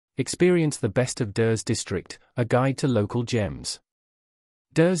experience the best of Durrës district, a guide to local gems.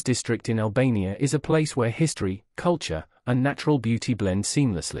 Durrës district in Albania is a place where history, culture, and natural beauty blend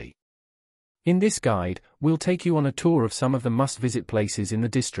seamlessly. In this guide, we'll take you on a tour of some of the must-visit places in the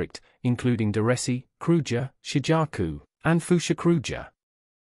district, including Durrës, Kruja, Shijaku, and Fusha Kruja.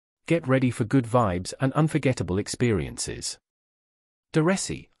 Get ready for good vibes and unforgettable experiences.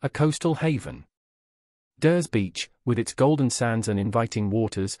 Durrës, a coastal haven. Durrës Beach, with its golden sands and inviting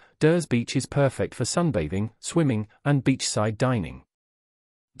waters, Durrës Beach is perfect for sunbathing, swimming, and beachside dining.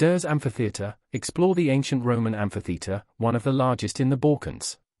 Durrës Amphitheatre, explore the ancient Roman amphitheatre, one of the largest in the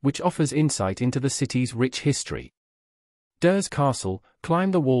Balkans, which offers insight into the city's rich history. Durrës Castle,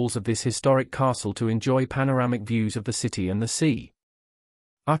 climb the walls of this historic castle to enjoy panoramic views of the city and the sea.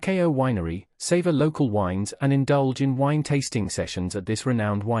 RKO Winery, savor local wines and indulge in wine tasting sessions at this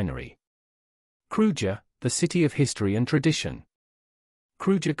renowned winery. Kruja, the city of history and tradition.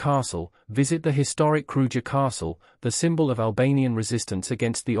 Kruja Castle, visit the historic Kruja Castle, the symbol of Albanian resistance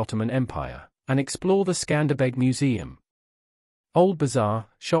against the Ottoman Empire, and explore the Skanderbeg Museum. Old Bazaar,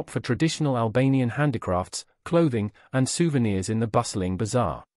 shop for traditional Albanian handicrafts, clothing, and souvenirs in the bustling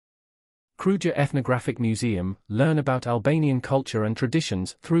bazaar. Kruja Ethnographic Museum, learn about Albanian culture and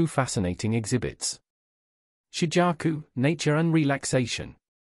traditions through fascinating exhibits. Shijaku, nature and relaxation.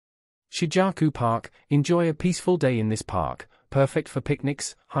 Shijaku Park, enjoy a peaceful day in this park, perfect for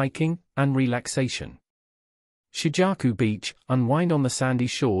picnics, hiking, and relaxation. Shijaku Beach, unwind on the sandy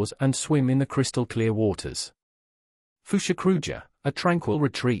shores and swim in the crystal-clear waters. Fusha Kruja, a tranquil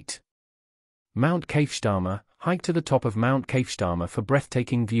retreat. Mount Kafestama, hike to the top of Mount Kafestama for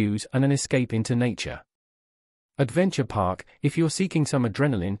breathtaking views and an escape into nature. Adventure Park, if you're seeking some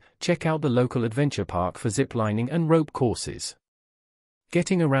adrenaline, check out the local adventure park for ziplining and rope courses.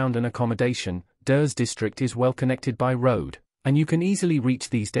 Getting around and accommodation, Durrës district is well connected by road, and you can easily reach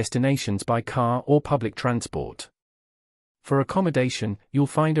these destinations by car or public transport. For accommodation, you'll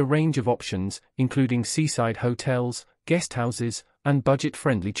find a range of options, including seaside hotels, guest houses, and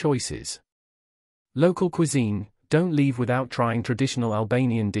budget-friendly choices. Local cuisine, don't leave without trying traditional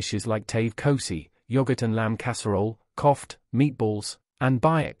Albanian dishes like tave kosi, yogurt and lamb casserole, koft, meatballs, and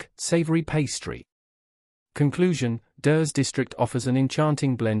bayek, savory pastry. Conclusion, Durrës district offers an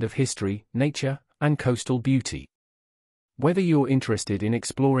enchanting blend of history, nature, and coastal beauty. Whether you're interested in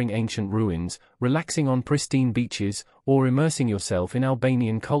exploring ancient ruins, relaxing on pristine beaches, or immersing yourself in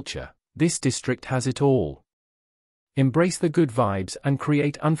Albanian culture, this district has it all. Embrace the good vibes and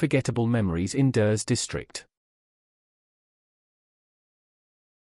create unforgettable memories in Durrës district.